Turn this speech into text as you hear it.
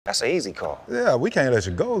That's an easy call. Yeah, we can't let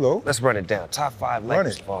you go, though. Let's run it down. Top 5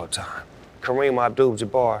 Lakers of all time. Kareem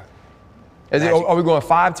Abdul-Jabbar. Are we going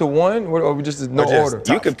 5 to 1, or we just no order?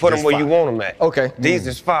 You can put them where you want them at. Okay. These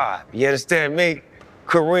is 5. You understand me?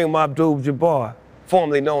 Kareem Abdul-Jabbar,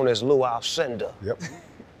 formerly known as Lou Alcindor. Yep.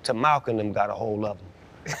 To Malcolm them got a hold of him.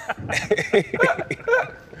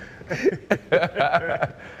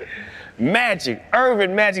 Magic,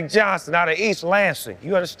 Irvin Magic Johnson out of East Lansing.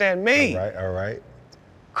 You understand me? All right.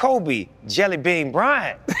 Kobe, Jelly Bean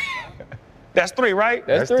Bryant. That's 3, right?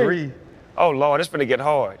 That's 3. Oh, Lord, it's finna get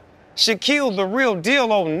hard. Shaquille the Real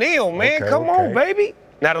Deal O'Neal, man. Come on, baby.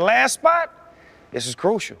 Now, the last spot, this is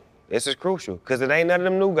crucial. This is crucial, because it ain't none of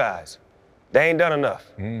them new guys. They ain't done enough.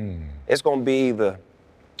 It's gonna be either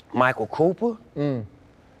Michael Cooper,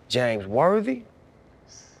 James Worthy,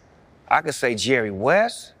 I could say Jerry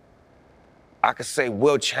West, I could say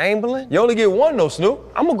Will Chamberlain. You only get 1 though,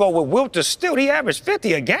 Snoop. I'm gonna go with Wilter Still. He averaged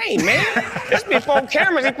 50 a game, man. That's before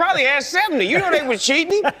cameras. He probably had 70. You know they was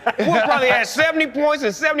cheating him. Will probably had 70 points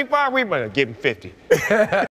and 75 rebounds. Give him 50.